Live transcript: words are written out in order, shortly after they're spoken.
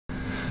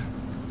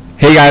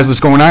Hey guys, what's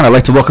going on? I'd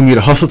like to welcome you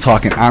to Hustle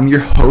Talk, and I'm your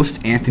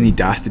host, Anthony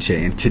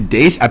Dostiche. And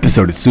today's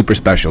episode is super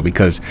special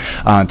because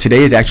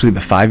today is actually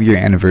the 5-year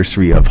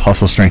anniversary of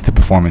Hustle Strength and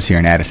Performance here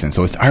in Addison.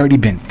 So it's already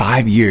been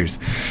 5 years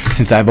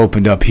since I've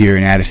opened up here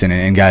in Addison.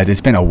 And guys, it's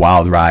been a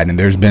wild ride, and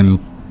there's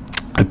been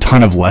a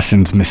ton of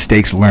lessons,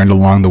 mistakes learned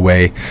along the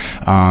way,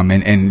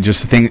 and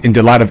just and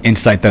a lot of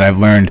insight that I've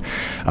learned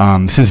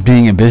since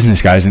being in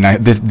business, guys. And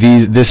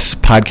this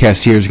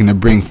podcast here is going to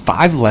bring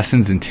 5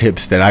 lessons and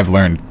tips that I've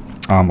learned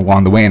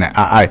along the way, and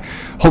I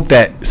hope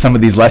that some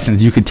of these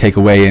lessons you could take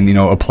away and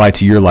apply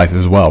to your life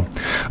as well.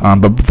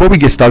 But before we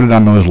get started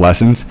on those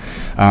lessons,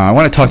 I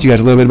want to talk to you guys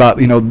a little bit about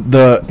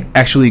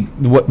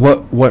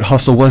what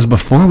Hustle was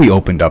before we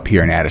opened up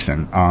here in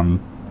Addison.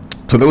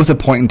 So there was a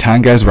point in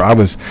time, guys, where I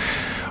was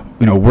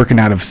working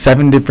out of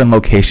 7 different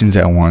locations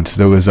at once.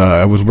 There was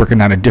I was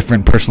working out of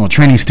different personal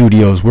training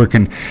studios,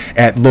 working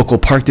at local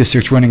park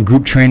districts, running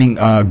group training,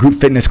 group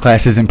fitness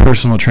classes, and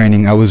personal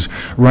training. I was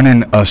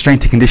running a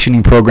strength and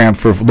conditioning program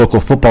for local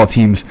football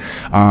teams,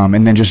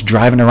 and then just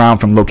driving around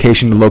from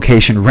location to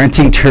location,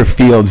 renting turf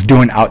fields,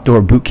 doing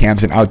outdoor boot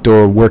camps and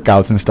outdoor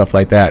workouts and stuff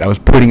like that. I was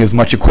putting as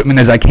much equipment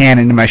as I can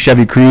into my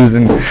Chevy Cruze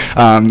and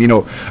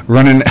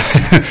running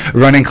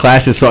running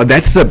classes. So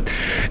that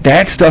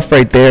stuff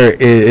right there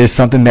is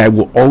something that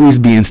will always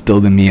be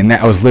instilled in me, and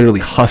that I was literally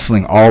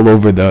hustling all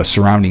over the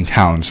surrounding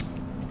towns.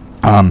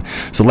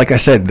 So like I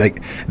said,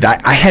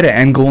 I had an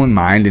end goal in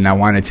mind, and I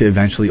wanted to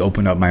eventually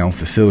open up my own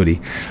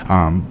facility.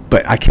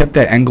 But I kept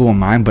that end goal in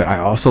mind, but I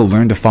also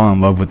learned to fall in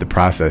love with the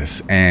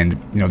process.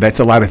 And, that's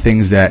a lot of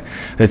things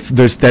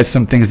that's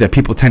some things that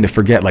people tend to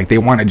forget. Like, they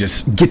want to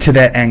just get to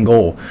that end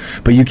goal,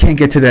 but you can't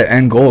get to that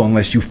end goal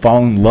unless you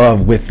fall in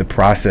love with the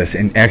process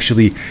and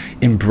actually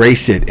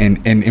embrace it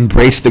and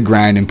embrace the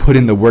grind and put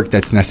in the work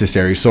that's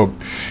necessary. So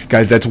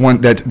guys, that's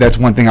one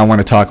thing I want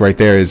to talk right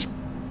there is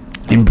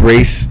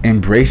embrace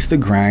the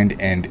grind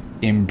and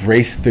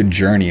embrace the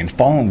journey and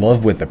fall in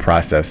love with the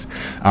process,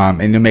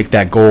 and to make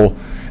that goal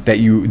that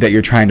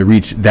you're trying to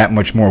reach that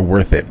much more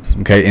worth it,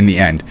 okay, in the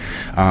end.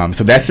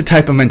 So that's the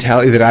type of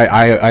mentality that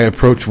I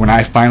approached when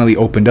I finally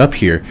opened up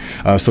here.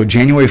 So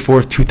January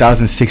 4th,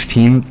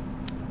 2016,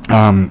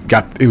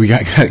 got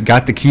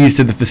the keys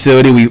to the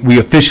facility. We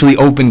officially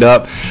opened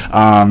up,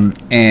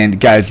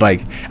 and guys,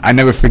 I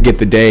never forget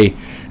the day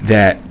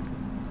that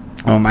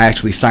I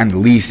actually signed the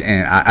lease,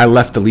 and I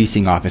left the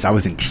leasing office. I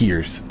was in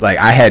tears.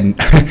 I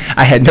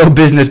had no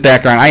business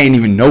background. I didn't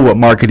even know what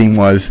marketing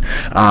was,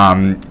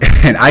 and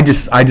I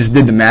just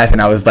did the math,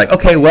 and I was like,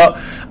 okay, well,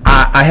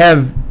 I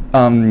have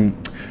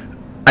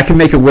I can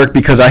make it work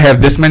because I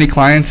have this many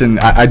clients, and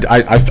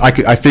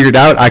I figured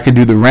out I could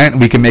do the rent.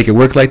 We can make it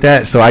work like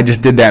that. So I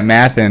just did that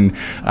math, and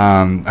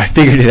I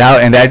figured it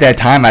out. And at that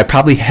time, I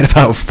probably had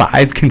about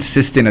 5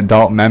 consistent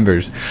adult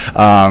members,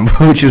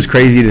 which is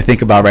crazy to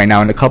think about right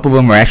now. And a couple of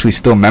them are actually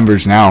still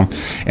members now,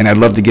 and I'd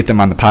love to get them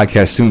on the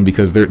podcast soon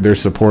because their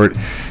support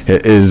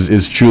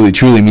is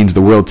truly means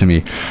the world to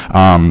me.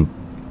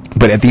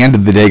 But at the end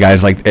of the day,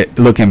 guys,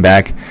 looking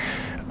back,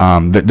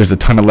 there's a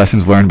ton of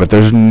lessons learned, but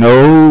there's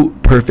no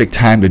perfect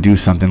time to do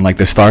something.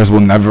 The stars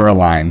will never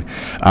align.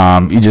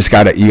 You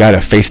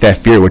gotta face that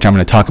fear, which I'm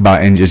going to talk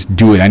about, and just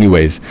do it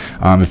anyways.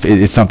 If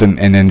it's something,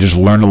 and then just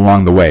learn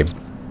along the way.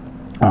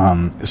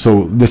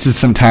 So this is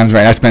sometimes,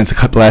 right, I spent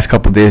the last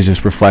couple of days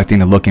just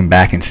reflecting and looking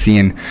back and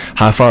seeing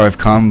how far I've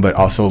come, but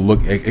also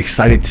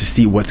excited to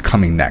see what's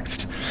coming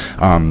next.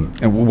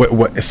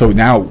 So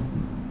now,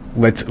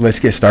 let's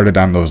get started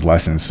on those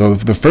lessons. So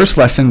the first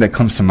lesson that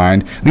comes to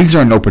mind, these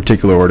are in no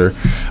particular order.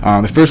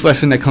 The first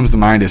lesson that comes to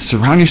mind is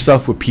surround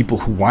yourself with people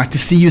who want to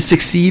see you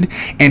succeed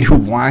and who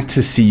want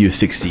to see you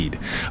succeed.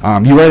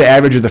 You are the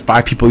average of the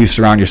 5 people you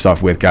surround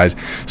yourself with, guys.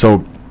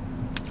 So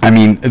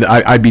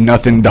I'd be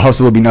nothing. The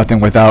hustle would be nothing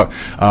without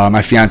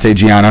my fiance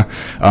Gianna,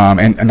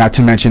 and not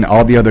to mention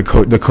all the other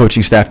the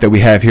coaching staff that we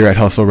have here at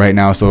Hustle right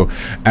now. So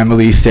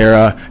Emily,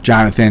 Sarah,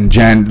 Jonathan,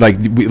 Jen,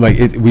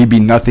 we'd be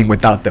nothing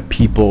without the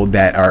people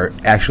that are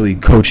actually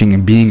coaching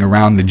and being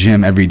around the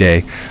gym every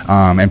day,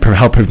 and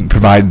help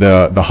provide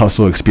the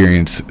hustle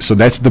experience. So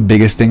that's the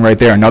biggest thing right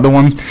there. Another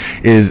one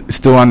is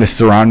still on the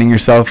surrounding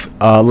yourself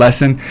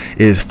lesson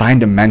is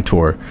find a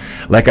mentor.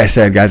 Like I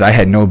said, guys, I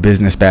had no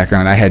business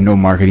background. I had no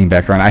marketing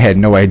background. I had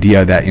no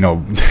idea that,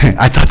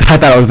 I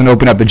thought I was going to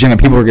open up the gym and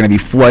people were going to be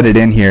flooded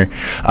in here.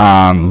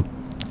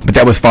 But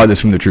that was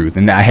farthest from the truth.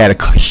 And I had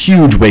a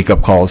huge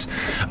wake-up calls,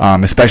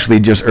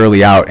 especially just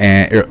early out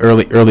and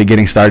early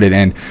getting started.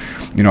 And,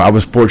 I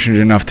was fortunate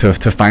enough to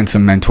find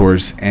some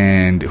mentors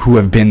and who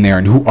have been there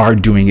and who are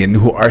doing it and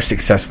who are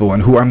successful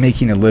and who are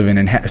making a living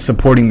and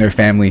supporting their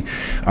family.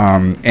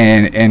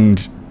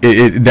 That's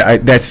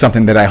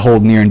something that I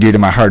hold near and dear to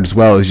my heart as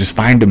well, is just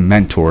find a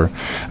mentor.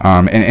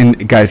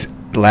 And guys,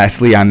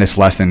 lastly on this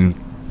lesson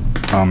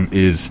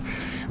is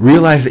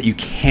realize that you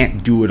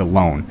can't do it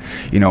alone.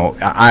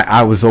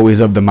 I was always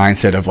of the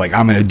mindset of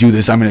I'm going to do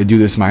this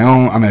on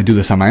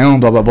my own,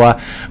 blah, blah,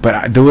 blah.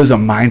 But there was a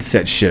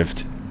mindset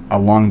shift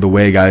along the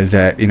way, guys,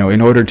 that, you know,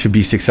 in order to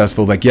be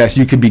successful, like, yes,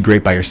 you could be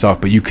great by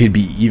yourself, but you could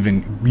be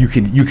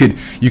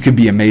you could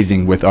be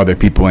amazing with other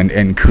people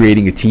and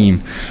creating a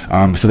team.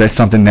 So that's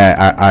something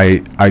that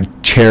I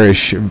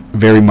cherish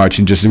very much,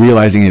 and just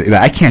realizing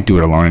that I can't do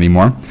it alone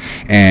anymore,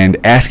 and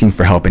asking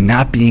for help and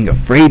not being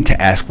afraid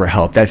to ask for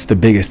help. That's the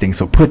biggest thing.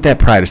 So put that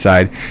pride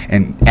aside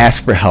and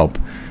ask for help,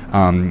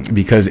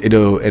 because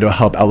it'll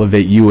help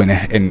elevate you,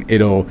 and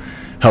it'll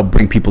help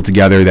bring people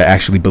together that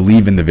actually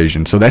believe in the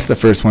vision. So that's the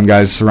first one,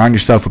 guys. Surround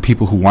yourself with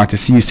people who want to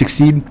see you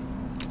succeed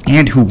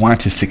and who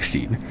want to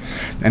succeed.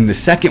 And the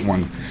second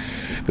one,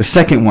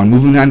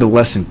 moving on to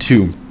lesson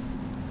 2.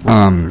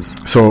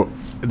 So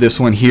this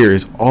one here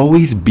is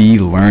always be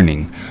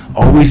learning,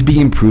 always be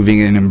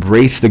improving, and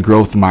embrace the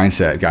growth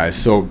mindset,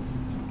 guys. So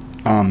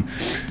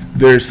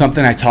there's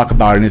something I talk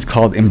about, and it's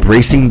called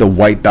embracing the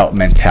white belt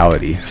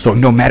mentality. So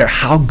no matter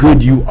how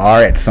good you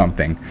are at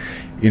something,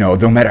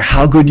 embrace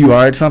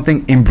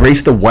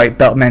the white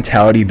belt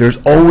mentality. There's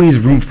always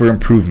room for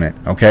improvement.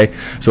 Okay,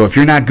 so if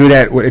you're not good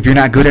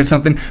at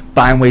something,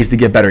 find ways to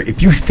get better.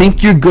 If you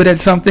think you're good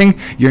at something,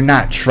 you're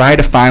not. Try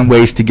to find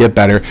ways to get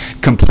better.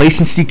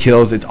 Complacency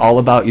kills. It's all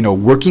about,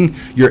 working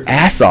your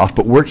ass off,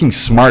 but working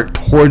smart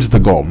towards the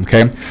goal.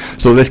 Okay,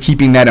 so let's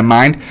keeping that in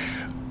mind.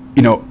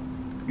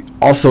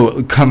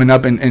 Also coming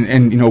up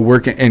and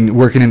working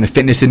in the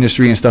fitness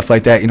industry and stuff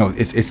like that,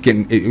 it's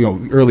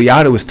getting, early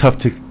out, it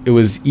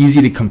was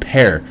easy to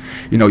compare.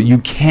 You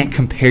can't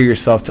compare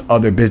yourself to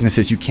other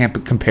businesses. You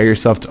can't compare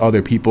yourself to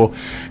other people.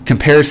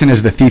 Comparison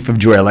is the thief of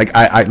joy.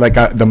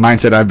 The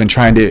mindset I've been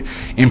trying to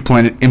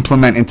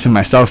implement into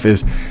myself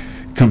is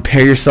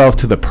compare yourself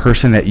to the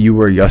person that you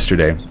were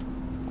yesterday.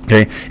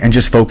 Okay, and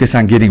just focus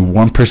on getting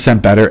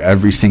 1% better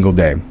every single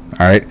day.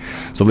 All right,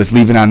 so let's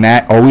leave it on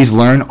that. Always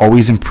learn,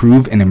 always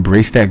improve, and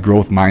embrace that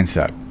growth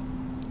mindset.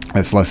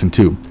 That's lesson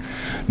 2.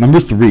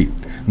 Number 3,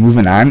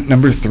 moving on.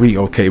 Number 3,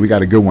 okay, we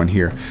got a good one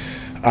here.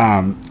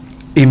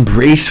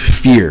 Embrace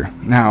fear.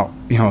 Now,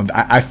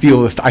 I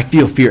feel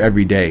fear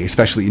every day,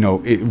 especially,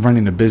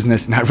 running a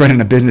business. Not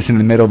running a business in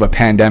the middle of a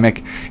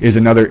pandemic is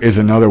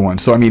another one.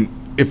 So, I mean,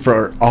 if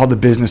for all the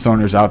business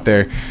owners out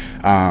there,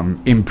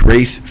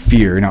 embrace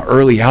fear.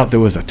 Early out, there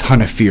was a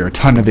ton of fear, a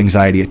ton of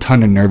anxiety, a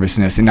ton of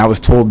nervousness, and I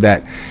was told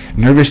that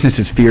nervousness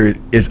is fear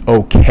is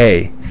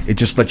okay. It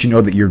just lets you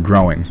know that you're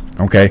growing.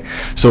 Okay,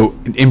 so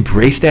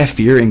embrace that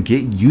fear and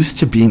get used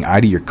to being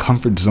out of your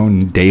comfort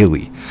zone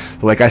daily.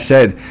 Like I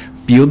said,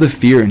 feel the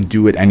fear and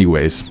do it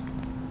anyways.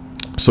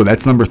 So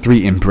that's number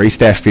 3. Embrace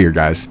that fear,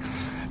 guys.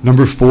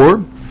 Number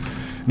 4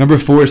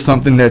 is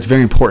something that's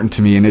very important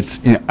to me, and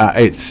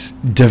it's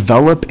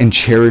develop and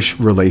cherish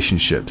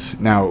relationships.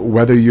 Now,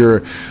 whether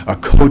you're a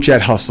coach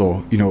at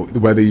Hustle,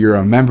 whether you're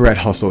a member at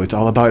Hustle, it's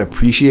all about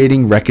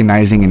appreciating,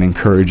 recognizing, and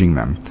encouraging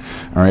them.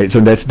 All right, so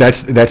that's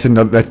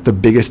the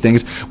biggest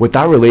things.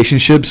 Without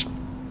relationships,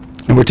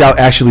 and without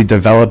actually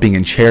developing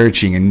and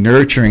cherishing and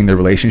nurturing the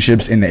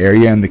relationships in the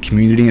area and the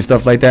community and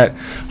stuff like that,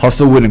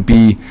 Hustle wouldn't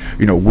be,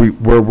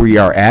 where we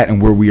are at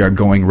and where we are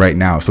going right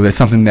now. So that's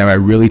something that I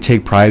really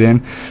take pride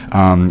in.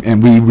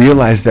 And we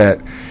realized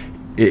that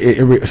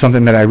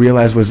something that I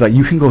realized was that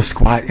you can go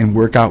squat and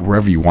work out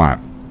wherever you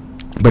want.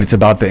 But it's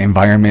about the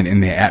environment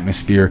and the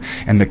atmosphere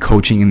and the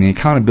coaching and the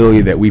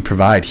accountability that we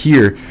provide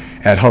here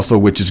at Hustle,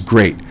 which is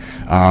great.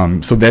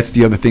 So that's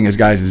the other thing is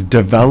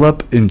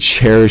develop and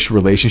cherish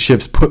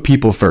relationships. Put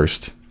people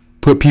first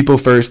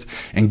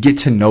and get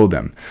to know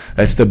them.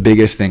 That's the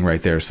biggest thing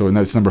right there. So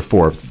that's number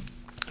 4.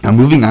 Now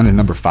moving on to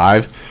number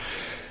 5.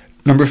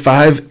 Number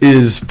 5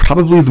 is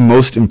probably the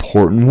most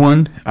important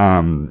one.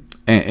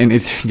 And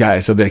it's,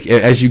 guys, so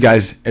as you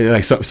guys are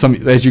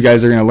going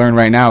to learn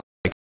right now,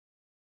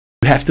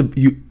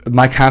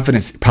 my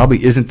confidence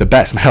probably isn't the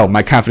best. Hell,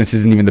 my confidence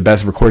isn't even the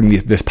best recording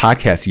this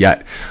podcast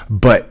yet,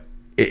 but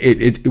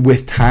it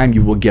with time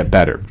you will get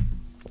better.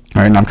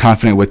 All right, and I'm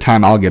confident with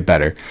time I'll get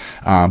better.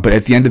 But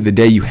at the end of the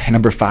day,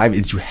 number 5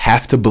 is you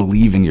have to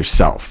believe in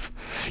yourself.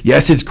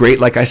 Yes, it's great,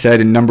 like I said,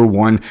 in number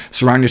 1,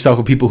 surround yourself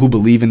with people who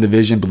believe in the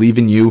vision, believe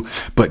in you.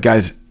 But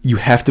guys, you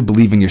have to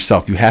believe in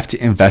yourself. You have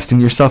to invest in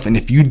yourself. And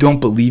if you don't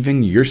believe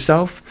in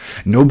yourself,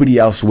 nobody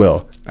else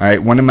will. All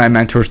right, one of my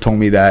mentors told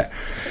me that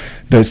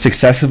the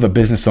success of a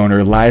business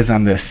owner lies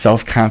on the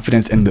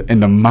self-confidence and the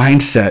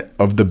mindset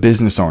of the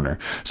business owner.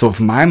 So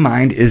if my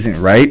mind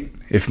isn't right,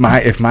 if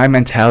my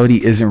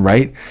mentality isn't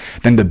right,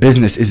 then the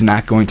business is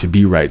not going to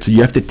be right. So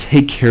you have to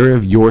take care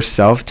of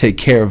yourself, take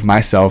care of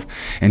myself,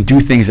 and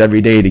do things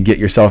every day to get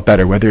yourself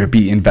better, whether it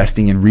be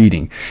investing in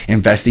reading,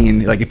 investing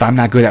in, like, if I'm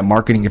not good at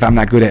marketing, if I'm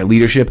not good at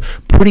leadership,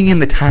 putting in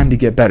the time to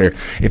get better.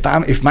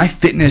 If my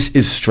fitness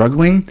is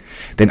struggling,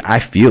 then I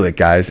feel it,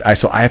 guys.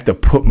 So I have to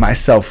put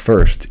myself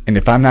first. And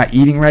if I'm not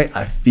eating right,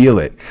 I feel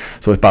it.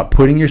 So it's about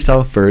putting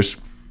yourself first.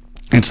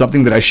 And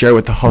something that I share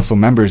with the Hustle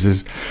members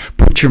is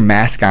put your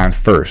mask on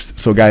first.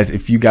 So guys,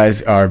 if you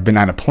guys are been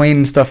on a plane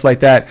and stuff like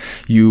that,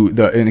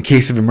 in a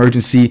case of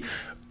emergency,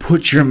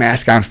 put your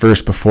mask on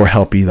first before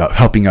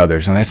helping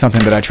others. And that's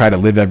something that I try to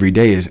live every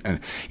day is,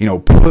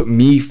 put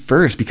me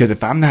first, because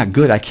if I'm not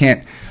good, I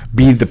can't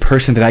be the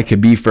person that I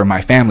could be for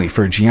my family,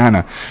 for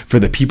Gianna, for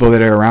the people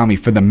that are around me,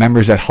 for the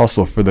members at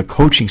Hustle, for the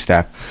coaching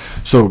staff.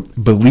 So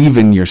believe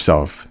in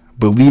yourself.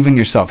 Believe in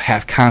yourself,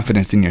 have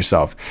confidence in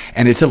yourself.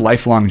 And it's a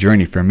lifelong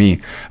journey for me,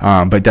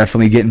 but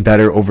definitely getting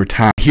better over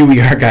time. Here we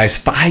are, guys,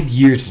 5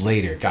 years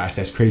later. Gosh,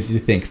 that's crazy to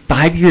think.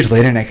 5 years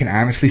later, and I can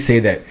honestly say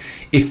that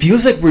it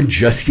feels like we're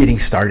just getting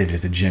started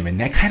as a gym. And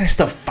that kind of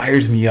stuff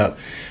fires me up,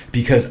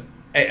 because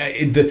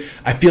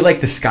I feel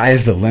like the sky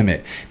is the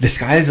limit. The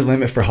sky is the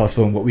limit for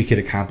Hustle and what we could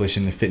accomplish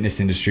in the fitness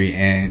industry.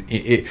 And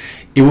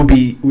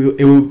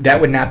that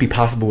would not be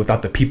possible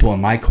without the people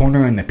in my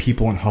corner and the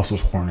people in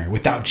Hustle's corner.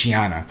 Without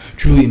Gianna,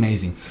 truly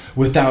amazing.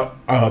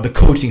 Without the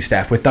coaching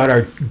staff, without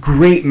our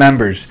great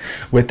members,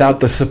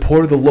 without the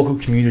support of the local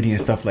community and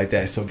stuff like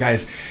that. So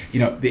guys,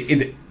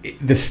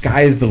 the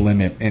sky is the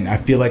limit, and I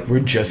feel like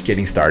we're just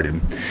getting started.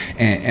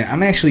 And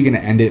I'm actually going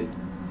to end it.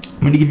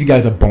 I'm going to give you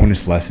guys a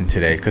bonus lesson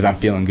today because I'm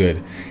feeling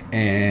good.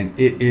 And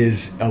it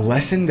is a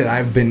lesson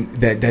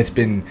that that's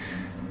been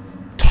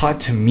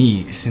taught to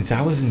me since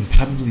I was in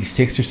probably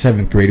 6th or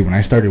 7th grade, when I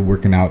started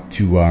working out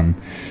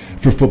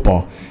for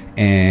football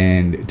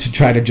and to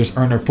try to just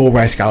earn a full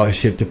ride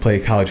scholarship to play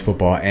college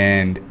football.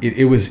 And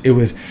it was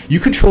you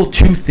control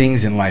two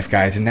things in life,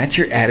 guys, and that's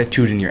your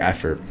attitude and your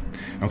effort.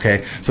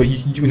 Okay, so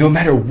you no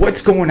matter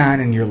what's going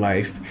on in your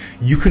life,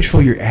 you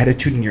control your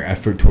attitude and your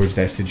effort towards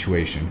that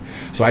situation.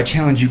 So I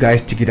challenge you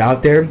guys to get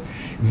out there,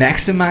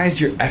 maximize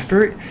your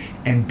effort,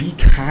 and be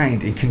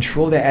kind and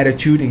control that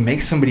attitude and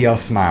make somebody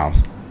else smile.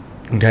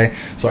 Okay,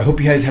 so I hope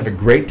you guys have a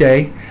great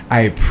day. I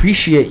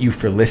appreciate you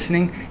for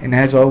listening, and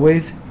as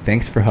always,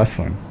 thanks for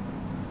hustling.